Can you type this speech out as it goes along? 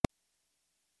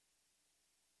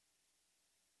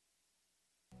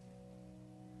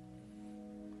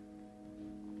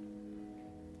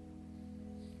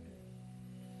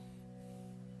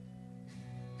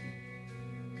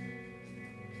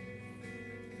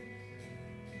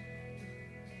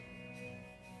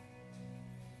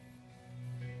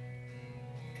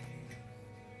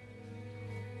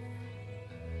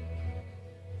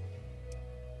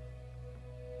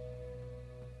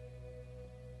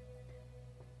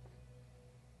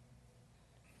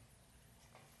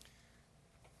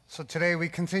So today we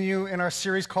continue in our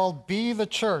series called Be the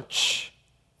Church.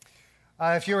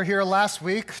 If you were here last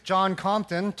week, John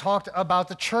Compton talked about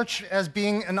the church as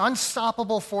being an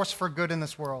unstoppable force for good in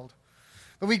this world.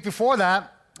 The week before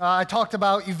that, I talked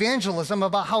about evangelism,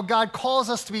 about how God calls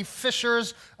us to be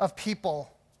fishers of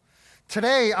people.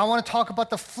 Today, I want to talk about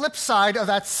the flip side of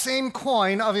that same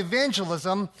coin of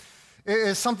evangelism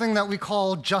is something that we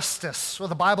call justice, or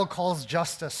the Bible calls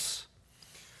justice.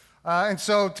 And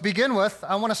so to begin with,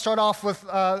 I want to start off with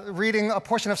reading a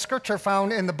portion of scripture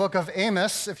found in the book of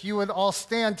Amos. If you would all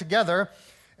stand together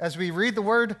as we read the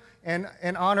word and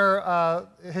honor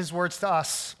his words to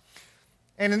us.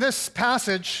 And in this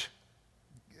passage,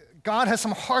 God has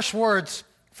some harsh words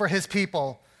for his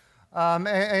people.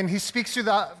 And he speaks through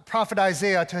the prophet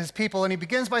Isaiah to his people, and he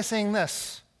begins by saying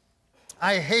this: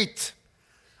 I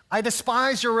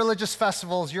despise your religious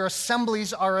festivals. Your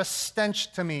assemblies are a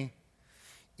stench to me.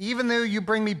 Even though you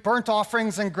bring me burnt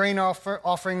offerings and grain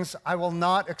offerings, I will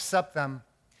not accept them.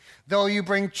 Though you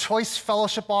bring choice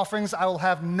fellowship offerings, I will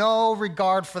have no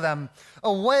regard for them.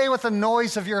 Away with the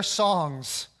noise of your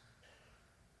songs.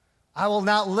 I will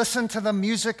not listen to the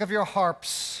music of your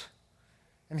harps.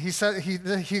 And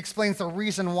he explains the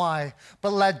reason why.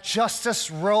 But let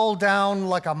justice roll down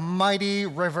like a mighty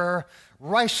river,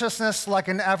 righteousness like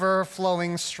an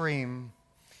ever-flowing stream.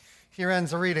 Here ends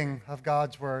the reading of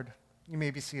God's word. You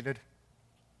may be seated.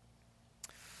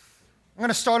 I'm going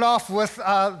to start off with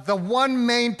the one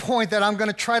main point that I'm going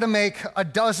to try to make a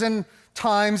dozen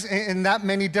times in that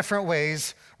many different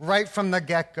ways right from the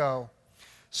get-go.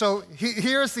 So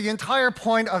here's the entire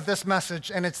point of this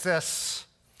message, and it's this: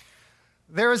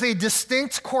 there is a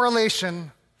distinct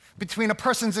correlation between a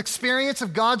person's experience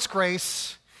of God's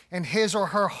grace and his or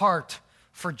her heart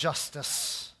for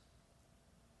justice.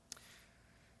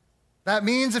 That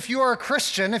means if you are a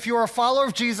Christian, if you are a follower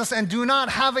of Jesus and do not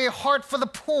have a heart for the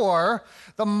poor,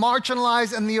 the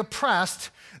marginalized, and the oppressed,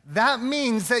 that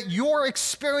means that your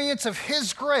experience of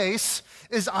his grace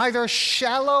is either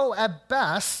shallow at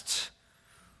best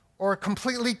or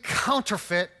completely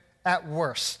counterfeit at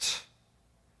worst.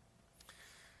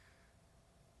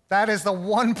 That is the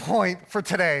one point for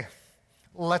today.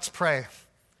 Let's pray.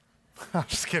 I'm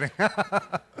just kidding.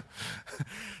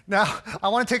 Now, I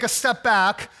want to take a step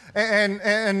back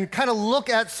and kind of look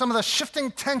at some of the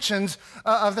shifting tensions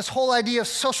of this whole idea of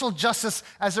social justice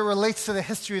as it relates to the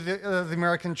history of the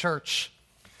American church.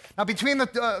 Now,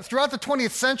 throughout the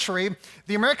 20th century,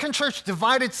 the American church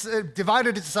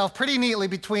divided itself pretty neatly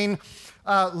between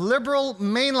liberal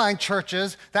mainline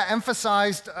churches that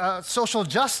emphasized social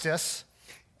justice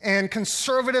and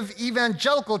conservative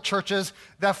evangelical churches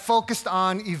that focused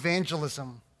on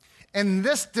evangelism. And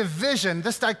this division,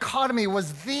 this dichotomy,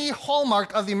 was the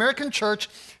hallmark of the American church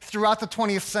throughout the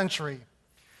 20th century.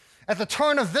 At the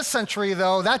turn of this century,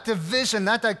 though, that division,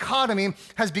 that dichotomy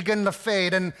has begun to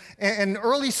fade, and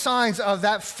early signs of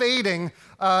that fading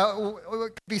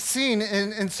can be seen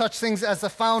in such things as the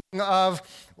founding of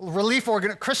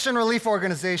Christian relief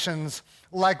organizations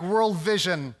like World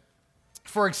Vision.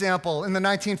 For example, in the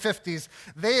 1950s,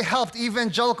 they helped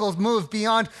evangelicals move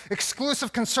beyond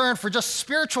exclusive concern for just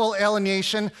spiritual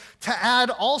alienation to add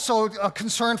also a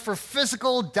concern for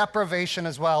physical deprivation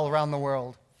as well around the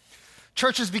world.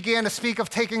 Churches began to speak of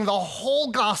taking the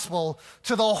whole gospel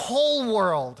to the whole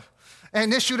world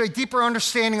and issued a deeper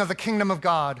understanding of the kingdom of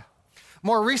God.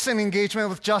 More recent engagement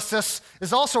with justice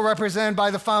is also represented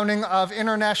by the founding of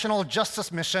International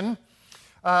Justice Mission.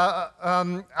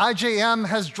 IJM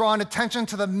has drawn attention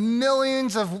to the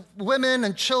millions of women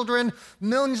and children,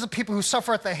 millions of people who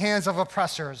suffer at the hands of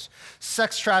oppressors,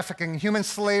 sex trafficking, human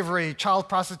slavery, child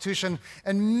prostitution,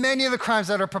 and many of the crimes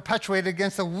that are perpetuated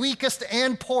against the weakest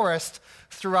and poorest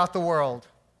throughout the world.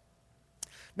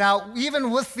 Now,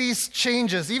 even with these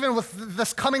changes, even with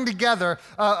this coming together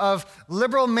of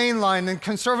liberal mainline and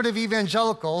conservative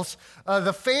evangelicals,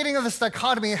 the fading of this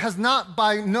dichotomy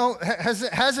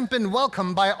hasn't been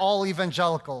welcomed by all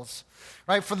evangelicals.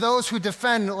 Right? For those who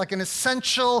defend like an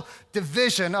essential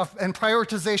division and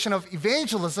prioritization of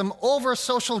evangelism over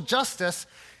social justice,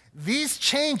 these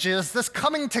changes, this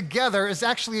coming together, is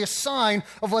actually a sign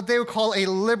of what they would call a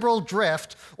liberal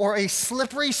drift or a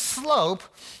slippery slope,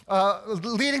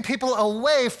 leading people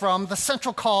away from the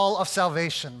central call of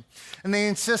salvation. And they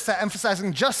insist that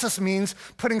emphasizing justice means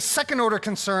putting second-order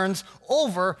concerns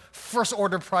over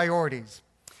first-order priorities.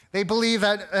 They believe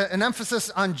that an emphasis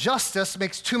on justice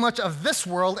makes too much of this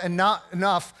world and not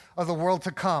enough of the world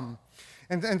to come.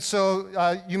 And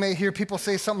so you may hear people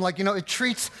say something like, it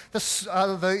treats the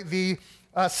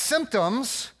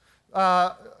symptoms,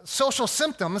 social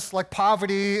symptoms like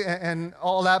poverty and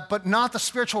all that, but not the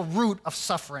spiritual root of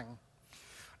suffering.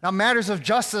 Now, matters of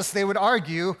justice, they would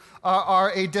argue,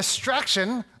 are a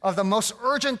distraction of the most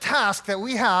urgent task that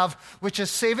we have, which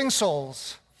is saving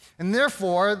souls. And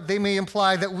therefore, they may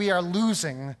imply that we are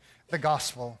losing the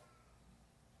gospel.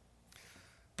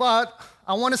 But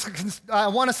I want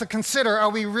us to consider,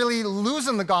 are we really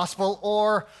losing the gospel,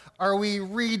 or are we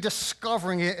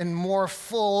rediscovering it in more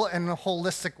full and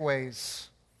holistic ways?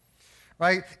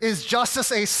 Right? Is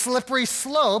justice a slippery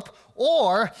slope,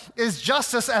 or is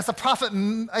justice, as the prophet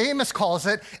Amos calls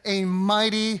it, a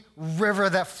mighty river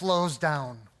that flows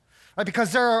down? Right?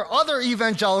 Because there are other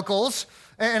evangelicals,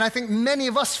 and I think many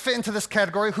of us fit into this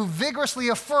category, who vigorously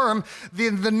affirm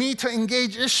the need to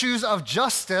engage issues of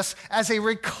justice as a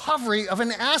recovery of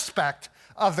an aspect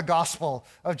of the gospel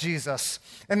of Jesus.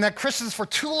 And that Christians for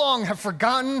too long have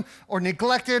forgotten or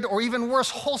neglected, or even worse,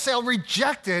 wholesale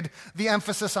rejected the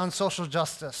emphasis on social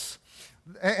justice.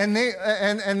 And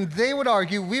they would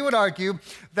argue, we would argue,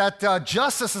 that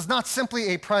justice is not simply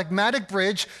a pragmatic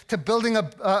bridge to building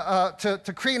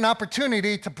to create an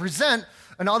opportunity to present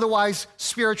an otherwise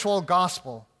spiritual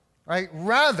gospel, right?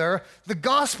 Rather, the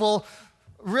gospel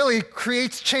really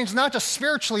creates change, not just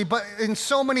spiritually, but in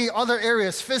so many other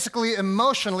areas, physically,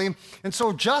 emotionally. And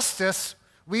so justice,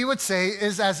 we would say,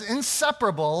 is as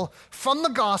inseparable from the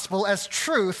gospel as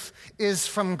truth is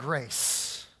from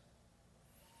grace.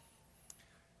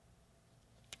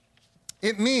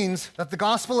 It means that the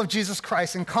gospel of Jesus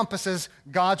Christ encompasses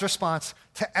God's response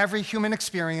to every human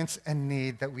experience and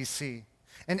need that we see.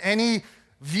 And any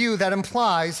view that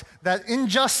implies that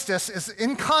injustice is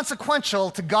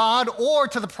inconsequential to God or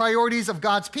to the priorities of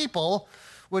God's people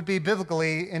would be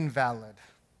biblically invalid.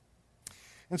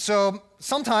 And so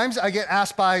sometimes I get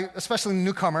asked by especially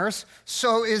newcomers,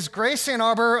 so is Grace Ann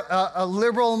Arbor a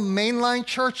liberal mainline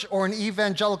church or an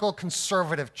evangelical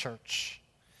conservative church?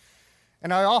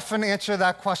 And I often answer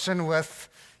that question with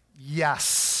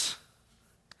yes.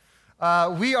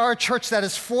 We are a church that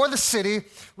is for the city.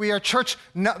 We are a church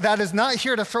that is not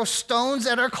here to throw stones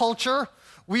at our culture.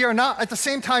 We are not, at the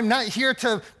same time, not here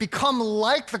to become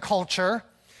like the culture.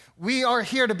 We are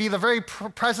here to be the very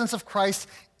presence of Christ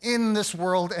in this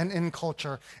world and in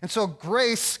culture. And so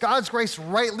grace, God's grace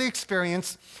rightly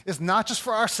experienced, is not just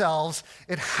for ourselves.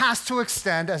 It has to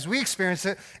extend as we experience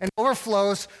it and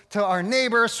overflows to our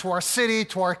neighbors, to our city,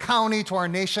 to our county, to our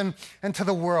nation, and to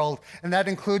the world. And that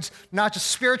includes not just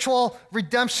spiritual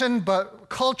redemption, but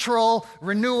cultural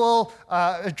renewal,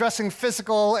 addressing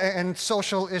physical and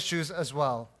social issues as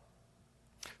well.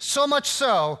 So much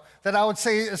so that I would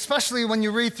say, especially when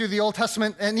you read through the Old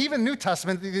Testament and even New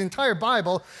Testament, the entire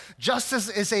Bible, justice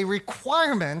is a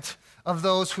requirement of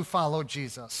those who follow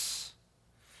Jesus.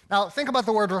 Now, think about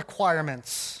the word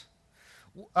requirements.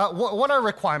 What are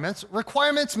requirements?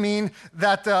 Requirements mean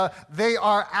that they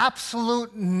are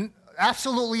absolutely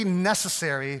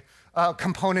necessary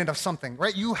component of something,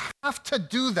 right? You have to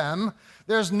do them.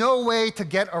 There's no way to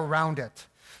get around it.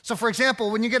 So, for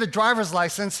example, when you get a driver's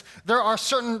license, there are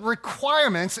certain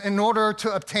requirements in order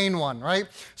to obtain one, right?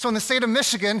 So in the state of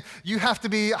Michigan, you have to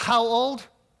be how old?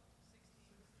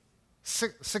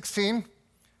 16?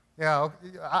 Yeah,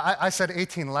 I said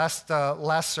 18 last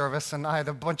service, and I had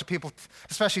a bunch of people,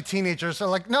 especially teenagers, are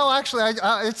like, no, actually,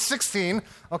 it's 16.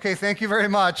 Okay, thank you very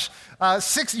much.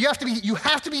 You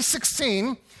have to be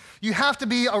 16. You have to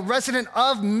be a resident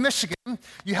of Michigan.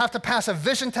 You have to pass a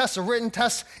vision test, a written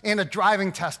test, and a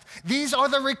driving test. These are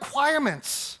the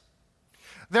requirements.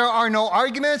 There are no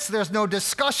arguments. There's no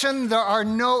discussion. There are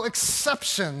no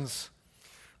exceptions,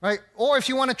 right? Or if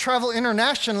you want to travel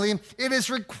internationally, it is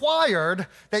required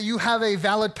that you have a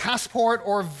valid passport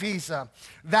or visa.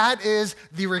 That is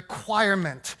the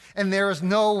requirement, and there is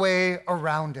no way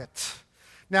around it.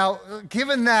 Now,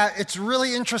 given that, it's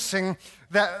really interesting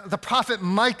that the prophet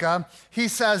Micah, he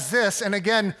says this, and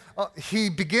again, he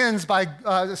begins by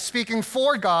speaking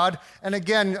for God, and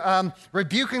again,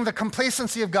 rebuking the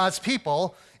complacency of God's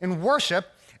people in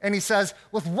worship, and he says,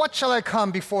 "With what shall I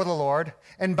come before the Lord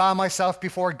and bow myself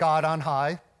before God on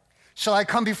high? Shall I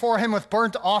come before him with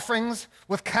burnt offerings,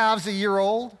 with calves a year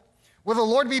old? Will the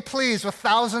Lord be pleased with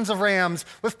thousands of rams,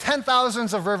 with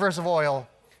 10,000s of rivers of oil?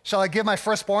 Shall I give my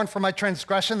firstborn for my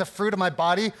transgression, the fruit of my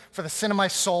body for the sin of my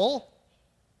soul?"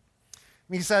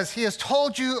 And he says, "He has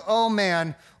told you, O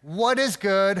man, what is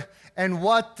good, and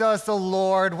what does the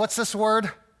Lord," what's this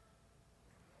word?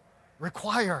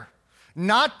 Require.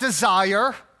 Not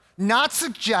desire, not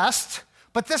suggest,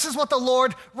 but this is what the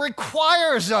Lord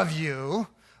requires of you.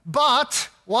 But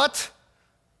what?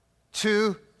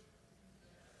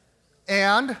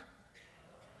 And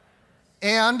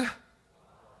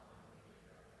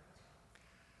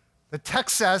the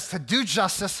text says to do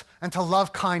justice and to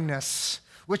love kindness,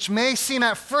 which may seem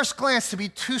at first glance to be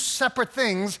two separate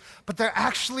things, but they're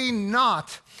actually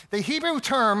not. The Hebrew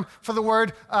term for the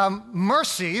word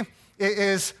mercy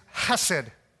is hesed.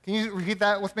 Can you repeat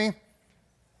that with me?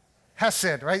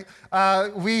 Hesed, right?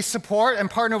 We support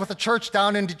and partner with a church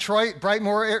down in Detroit,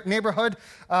 Brightmoor neighborhood.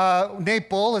 Nate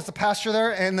Bull is the pastor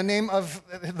there, and the name of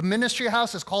the ministry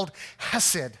house is called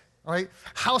Hesed, right?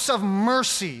 House of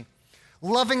mercy,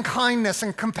 loving kindness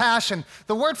and compassion.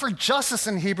 The word for justice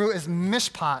in Hebrew is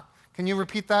mishpat. Can you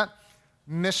repeat that?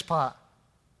 Mishpat.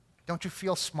 Don't you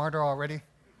feel smarter already?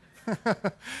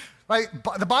 Right?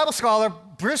 The Bible scholar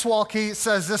Bruce Waltke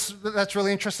says this that's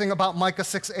really interesting about Micah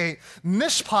 6:8.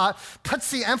 Mishpat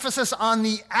puts the emphasis on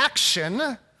the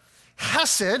action.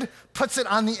 Hesed puts it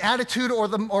on the attitude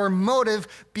or motive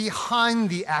behind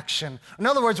the action. In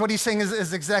other words, what he's saying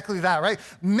is exactly that, right?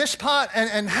 Mishpat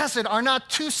and Hesed are not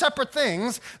two separate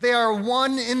things. They are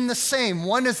one in the same.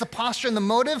 One is the posture and the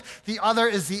motive. The other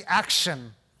is the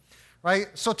action, right?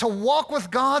 So to walk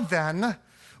with God then,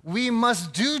 we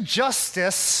must do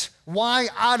justice. Why?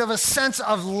 Out of a sense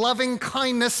of loving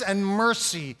kindness and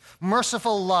mercy.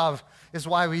 Merciful love is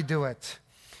why we do it.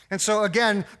 And so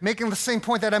again, making the same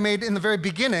point that I made in the very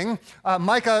beginning,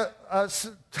 Micah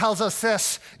tells us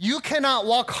this: you cannot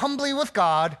walk humbly with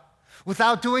God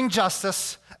without doing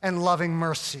justice and loving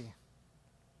mercy.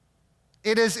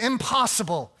 It is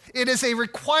impossible. It is a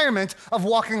requirement of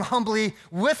walking humbly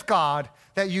with God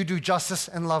that you do justice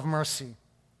and love mercy.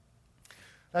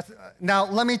 Now,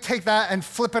 let me take that and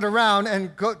flip it around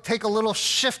and take a little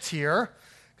shift here,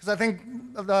 because I think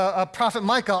the prophet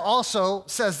Micah also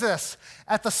says this.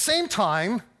 At the same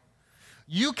time,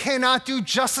 you cannot do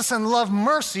justice and love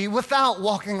mercy without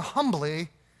walking humbly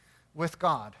with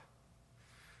God.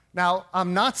 Now,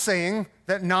 I'm not saying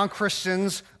that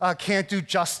non-Christians can't do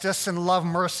justice and love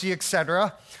mercy,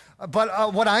 etc.,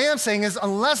 but what I am saying is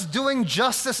unless doing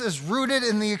justice is rooted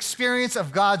in the experience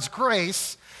of God's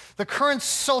grace, the current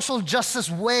social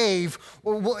justice wave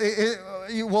will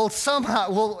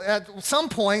at some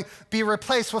point be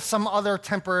replaced with some other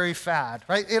temporary fad,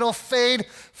 right? It'll fade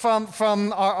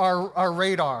from our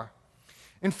radar.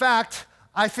 In fact,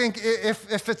 I think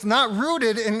if it's not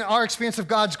rooted in our experience of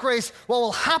God's grace, what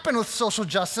will happen with social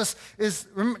justice is,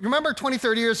 remember 20,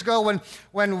 30 years ago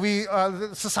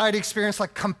when society experienced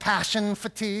like compassion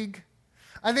fatigue?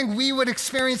 I think we would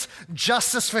experience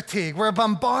justice fatigue. We're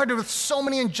bombarded with so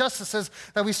many injustices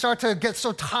that we start to get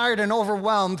so tired and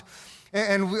overwhelmed,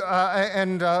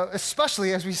 and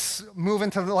especially as we move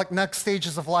into the next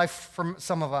stages of life for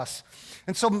some of us.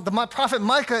 And so the prophet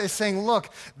Micah is saying, look,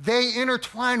 they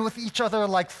intertwine with each other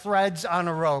like threads on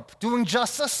a rope. Doing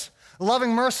justice,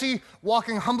 loving mercy,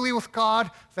 walking humbly with God,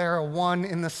 they are one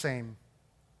in the same.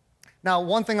 Now,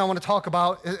 one thing I want to talk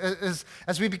about is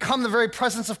as we become the very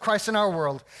presence of Christ in our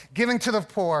world, giving to the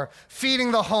poor,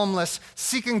 feeding the homeless,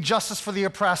 seeking justice for the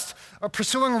oppressed, or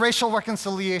pursuing racial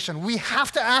reconciliation, we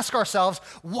have to ask ourselves,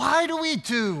 why do we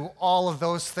do all of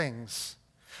those things?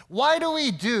 Why do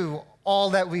we do all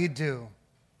that we do?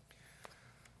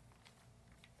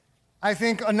 I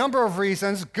think a number of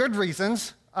reasons, good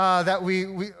reasons, that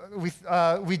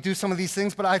we do some of these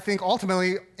things, but I think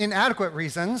ultimately inadequate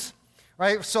reasons.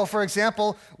 Right? So, for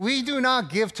example, we do not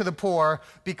give to the poor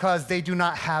because they do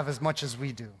not have as much as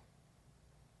we do.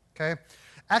 Okay?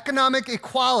 Economic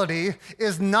equality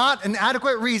is not an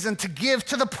adequate reason to give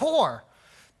to the poor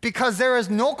because there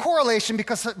is no correlation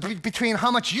between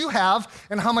how much you have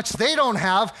and how much they don't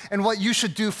have and what you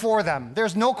should do for them.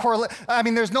 There's no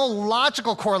there's no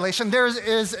logical correlation. There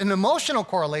is an emotional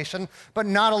correlation, but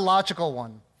not a logical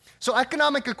one. So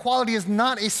economic equality is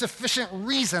not a sufficient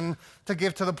reason to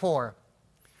give to the poor.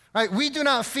 Right? We do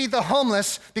not feed the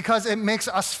homeless because it makes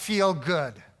us feel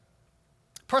good.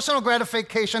 Personal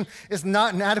gratification is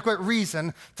not an adequate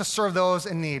reason to serve those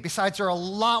in need. Besides, there are a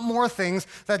lot more things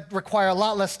that require a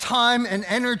lot less time and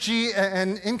energy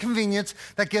and inconvenience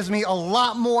that gives me a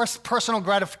lot more personal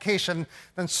gratification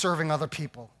than serving other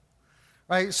people.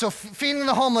 Right? So feeding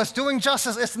the homeless, doing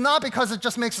justice, it's not because it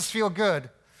just makes us feel good.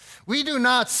 We do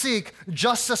not seek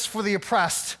justice for the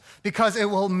oppressed because it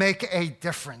will make a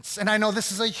difference. And I know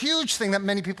this is a huge thing that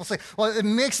many people say, well, it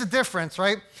makes a difference,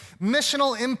 right?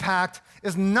 Missional impact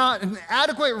is not an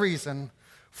adequate reason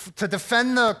to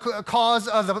defend the cause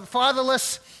of the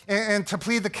fatherless and to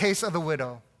plead the case of the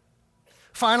widow.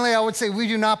 Finally, I would say we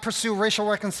do not pursue racial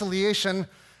reconciliation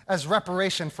as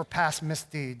reparation for past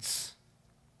misdeeds.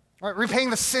 Right? Repaying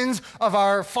the sins of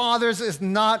our fathers is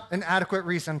not an adequate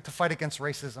reason to fight against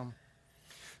racism.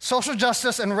 social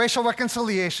justice and racial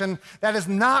reconciliation that is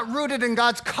not rooted in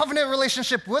God's covenant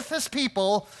relationship with his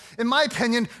people, in my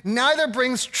opinion, neither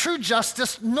brings true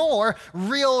justice nor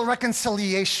real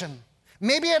reconciliation.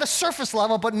 Maybe at a surface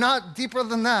level, but not deeper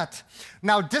than that.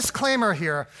 Now, disclaimer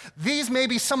here, these may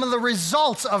be some of the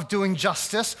results of doing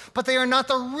justice, but they are not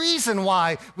the reason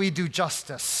why we do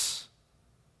justice.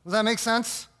 Does that make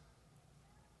sense?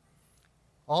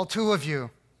 All two of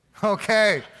you.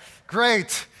 Okay,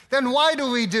 great. Then why do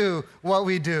we do what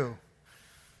we do?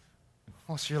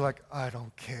 Most of you are like, I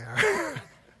don't care.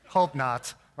 Hope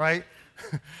not, right?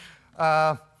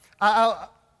 I'll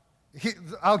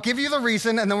give you the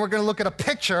reason, and then we're going to look at a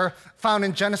picture found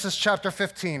in Genesis chapter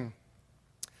 15.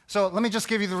 So let me just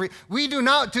give you the reason. We do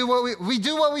not do what we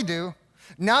do what we do,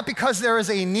 not because there is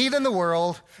a need in the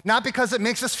world, not because it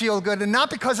makes us feel good, and not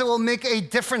because it will make a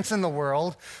difference in the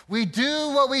world. We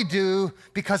do what we do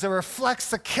because it reflects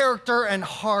the character and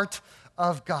heart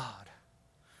of God.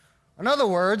 In other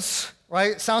words,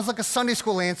 right, sounds like a Sunday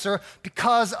school answer,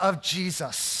 because of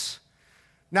Jesus.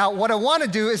 Now, what I want to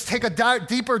do is take a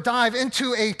deeper dive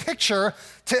into a picture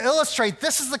to illustrate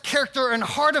this is the character and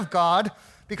heart of God,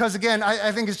 because again,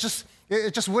 I think it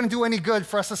just wouldn't do any good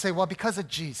for us to say, well, because of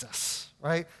Jesus,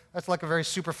 right? That's like a very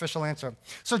superficial answer.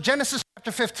 So Genesis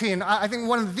chapter 15, I think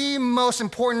one of the most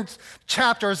important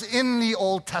chapters in the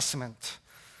Old Testament.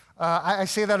 I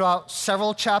say that about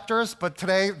several chapters, but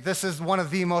today this is one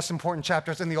of the most important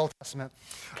chapters in the Old Testament.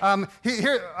 And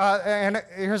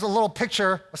here's a little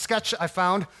picture, a sketch I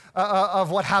found of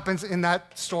what happens in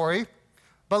that story.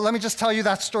 But let me just tell you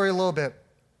that story a little bit.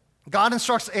 God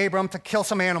instructs Abram to kill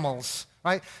some animals,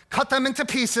 right? Cut them into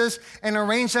pieces and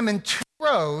arrange them in 2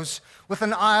 rows with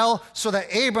an aisle so that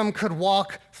Abram could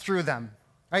walk through them.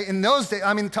 Right? In those days,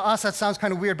 I mean, to us that sounds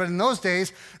kind of weird, but in those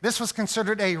days, this was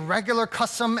considered a regular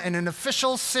custom and an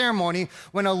official ceremony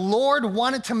when a lord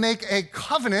wanted to make a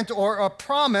covenant or a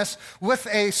promise with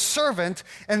a servant,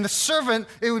 and the servant,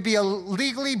 it would be a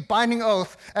legally binding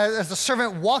oath. As the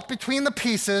servant walked between the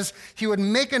pieces, he would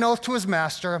make an oath to his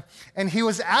master, and he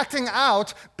was acting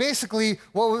out basically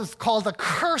what was called the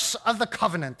curse of the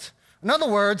covenant. In other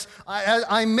words,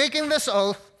 I'm making this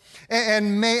oath,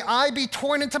 and may I be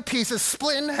torn into pieces,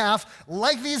 split in half,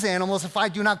 like these animals, if I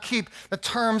do not keep the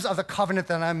terms of the covenant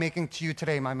that I'm making to you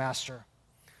today, my master.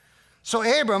 So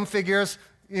Abram figures,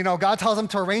 God tells him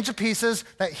to arrange the pieces,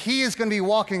 that he is going to be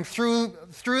walking through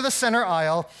the center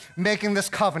aisle, making this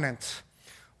covenant.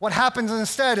 What happens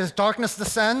instead is darkness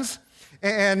descends,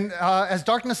 and as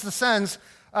darkness descends,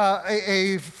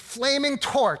 a flaming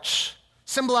torch,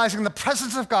 symbolizing the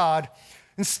presence of God,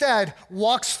 instead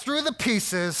walks through the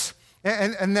pieces,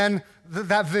 and then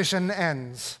that vision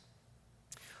ends.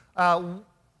 The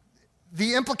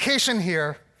implication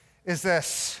here is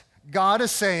this. God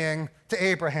is saying to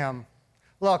Abraham,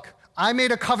 look, I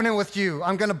made a covenant with you.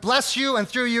 I'm going to bless you, and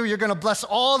through you, you're going to bless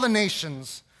all the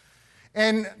nations.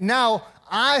 And now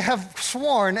I have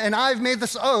sworn, and I've made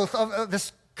this oath of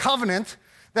this covenant,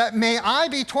 that may I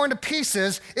be torn to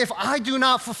pieces if I do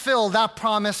not fulfill that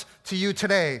promise to you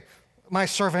today, my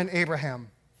servant Abraham.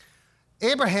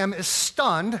 Abraham is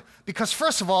stunned because,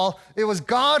 first of all, it was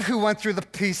God who went through the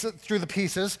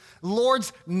pieces.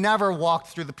 Lords never walked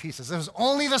through the pieces. It was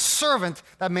only the servant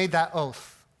that made that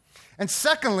oath. And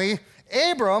secondly,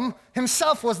 Abram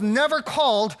himself was never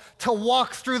called to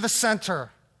walk through the center.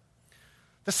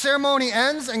 The ceremony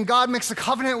ends and God makes a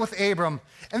covenant with Abram.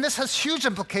 And this has huge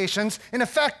implications. In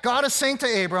effect, God is saying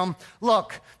to Abram,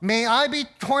 look, may I be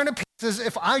torn to pieces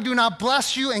if I do not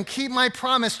bless you and keep my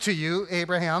promise to you,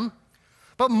 Abraham.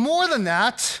 But more than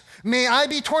that, may I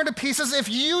be torn to pieces if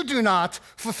you do not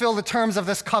fulfill the terms of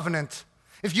this covenant,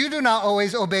 if you do not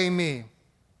always obey me.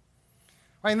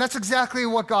 Right, and that's exactly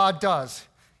what God does.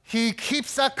 He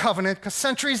keeps that covenant because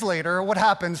centuries later, what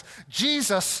happens?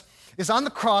 Jesus is on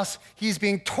the cross. He's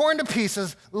being torn to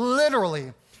pieces,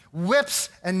 literally, whips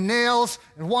and nails.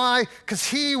 And why? Because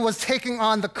he was taking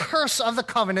on the curse of the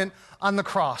covenant on the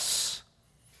cross,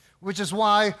 which is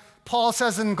why Paul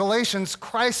says in Galatians,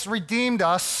 Christ redeemed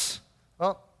us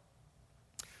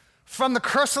from the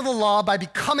curse of the law by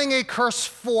becoming a curse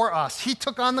for us. He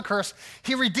took on the curse.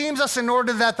 He redeems us in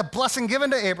order that the blessing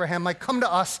given to Abraham might come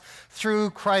to us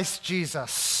through Christ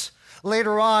Jesus.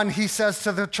 Later on, he says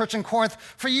to the church in Corinth,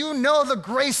 for you know the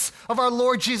grace of our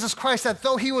Lord Jesus Christ, that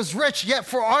though he was rich, yet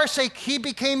for our sake he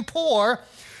became poor,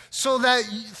 so that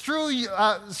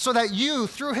you,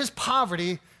 through his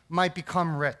poverty, might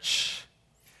become rich.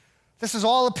 This is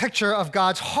all a picture of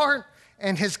God's heart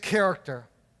and his character.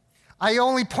 I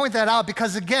only point that out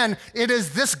because, again, it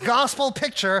is this gospel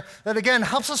picture that, again,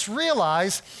 helps us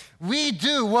realize we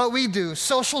do what we do,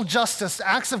 social justice,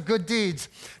 acts of good deeds,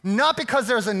 not because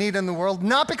there's a need in the world,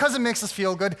 not because it makes us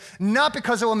feel good, not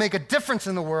because it will make a difference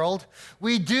in the world.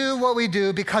 We do what we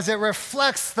do because it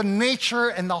reflects the nature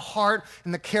and the heart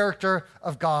and the character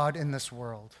of God in this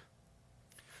world.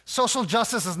 Social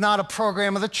justice is not a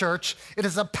program of the church. It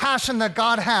is a passion that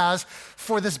God has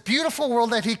for this beautiful world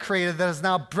that he created that is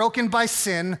now broken by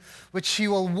sin, which he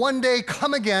will one day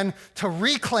come again to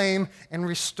reclaim and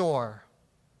restore.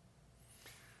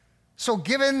 So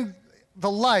given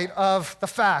the light of the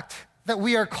fact that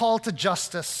we are called to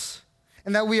justice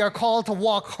and that we are called to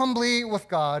walk humbly with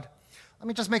God, let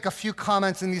me just make a few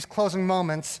comments in these closing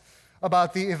moments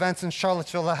about the events in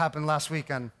Charlottesville that happened last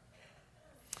weekend.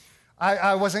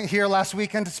 I wasn't here last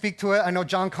weekend to speak to it. I know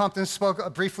John Compton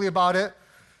spoke briefly about it.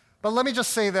 But let me just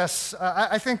say this.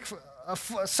 I think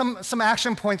some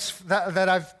action points that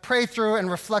I've prayed through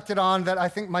and reflected on that I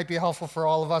think might be helpful for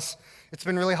all of us. It's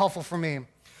been really helpful for me.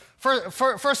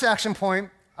 First action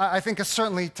point, I think, is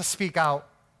certainly to speak out,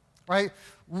 right?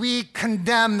 We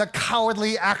condemn the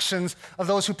cowardly actions of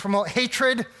those who promote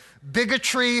hatred,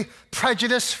 bigotry,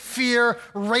 prejudice, fear,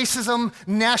 racism,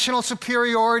 national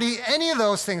superiority, any of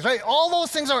those things, right? All those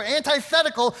things are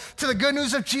antithetical to the good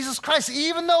news of Jesus Christ,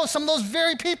 even though some of those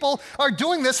very people are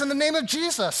doing this in the name of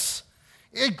Jesus.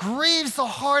 It grieves the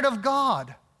heart of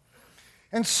God.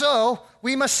 And so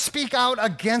we must speak out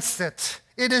against it.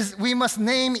 We must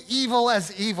name evil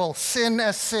as evil, sin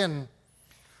as sin.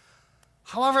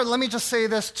 However, let me just say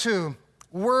this too.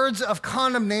 Words of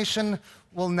condemnation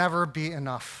will never be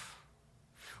enough.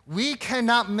 We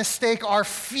cannot mistake our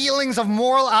feelings of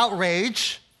moral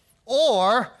outrage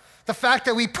or the fact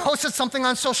that we posted something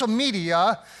on social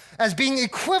media as being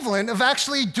equivalent of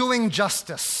actually doing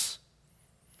justice.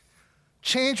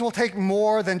 Change will take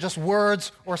more than just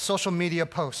words or social media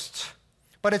posts,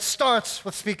 but it starts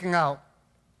with speaking out.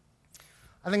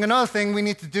 I think another thing we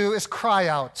need to do is cry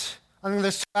out. I think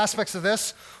there's two aspects of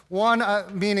this. One,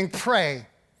 meaning pray.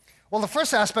 Well, the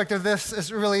first aspect of this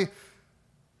is really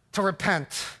to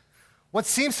repent. What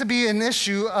seems to be an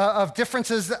issue of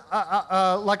differences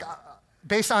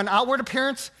based on outward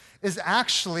appearance is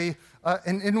actually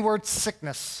an inward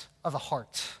sickness of the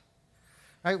heart.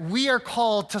 Right? We are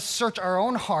called to search our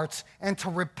own hearts and to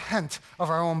repent of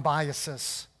our own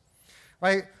biases.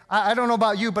 Right? I don't know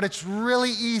about you, but it's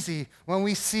really easy when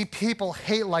we see people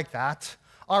hate like that.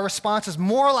 Our response is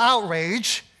moral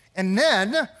outrage, and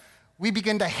then we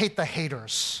begin to hate the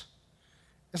haters.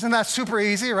 Isn't that super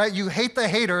easy, right? You hate the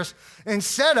haters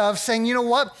instead of saying, you know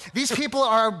what? These people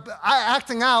are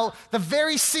acting out the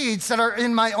very seeds that are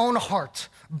in my own heart.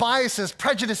 Biases,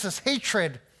 prejudices,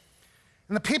 hatred.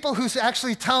 And the people who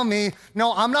actually tell me,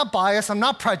 no, I'm not biased, I'm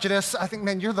not prejudiced, I think,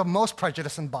 man, you're the most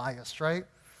prejudiced and biased, right?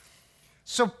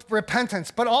 So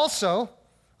repentance. But also,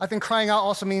 I think crying out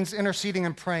also means interceding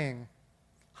and praying.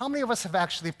 How many of us have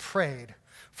actually prayed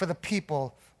for the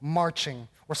people marching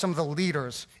or some of the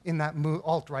leaders in that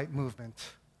alt-right movement?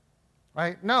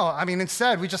 Right? No, I mean,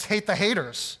 instead, we just hate the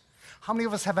haters. How many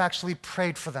of us have actually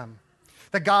prayed for them?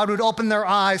 That God would open their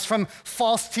eyes from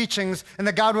false teachings and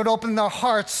that God would open their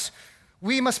hearts.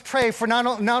 We must pray for not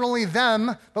only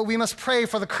them, but we must pray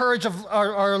for the courage of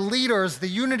our leaders, the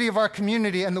unity of our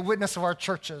community, and the witness of our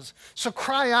churches. So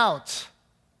cry out.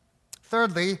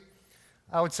 Thirdly,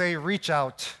 I would say reach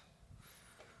out.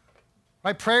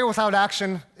 Right? Prayer without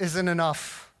action isn't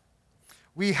enough.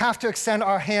 We have to extend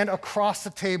our hand across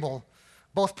the table,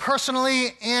 both personally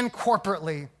and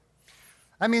corporately.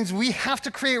 That means we have to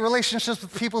create relationships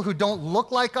with people who don't look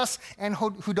like us and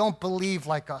who don't believe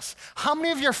like us. How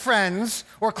many of your friends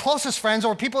or closest friends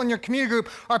or people in your community group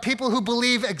are people who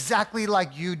believe exactly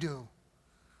like you do?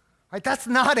 Right? That's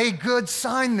not a good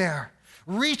sign there.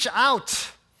 Reach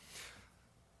out.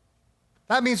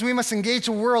 That means we must engage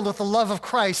the world with the love of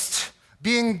Christ,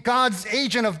 being God's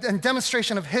agent and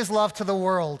demonstration of his love to the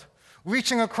world,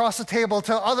 reaching across the table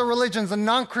to other religions and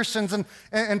non-Christians and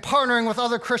partnering with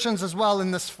other Christians as well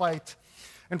in this fight.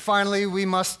 And finally, we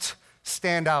must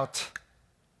stand out.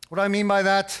 What do I mean by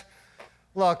that?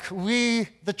 Look, we,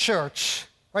 the church,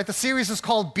 right? The series is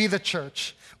called Be the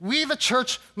Church. We, the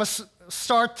church, must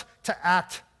start to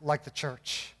act like the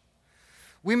church.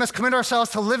 We must commit ourselves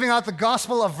to living out the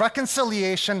gospel of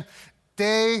reconciliation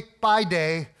day by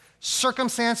day,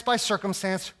 circumstance by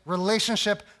circumstance,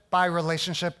 relationship by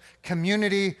relationship,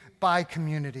 community by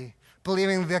community,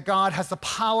 believing that God has the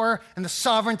power and the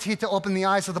sovereignty to open the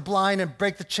eyes of the blind and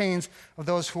break the chains of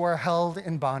those who are held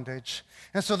in bondage.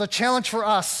 And so the challenge for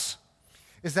us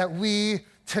is that we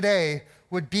today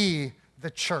would be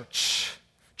the church.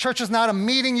 Church is not a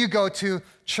meeting you go to.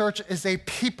 Church is a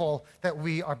people that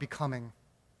we are becoming.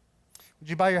 Would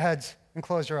you bow your heads and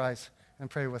close your eyes and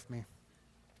pray with me?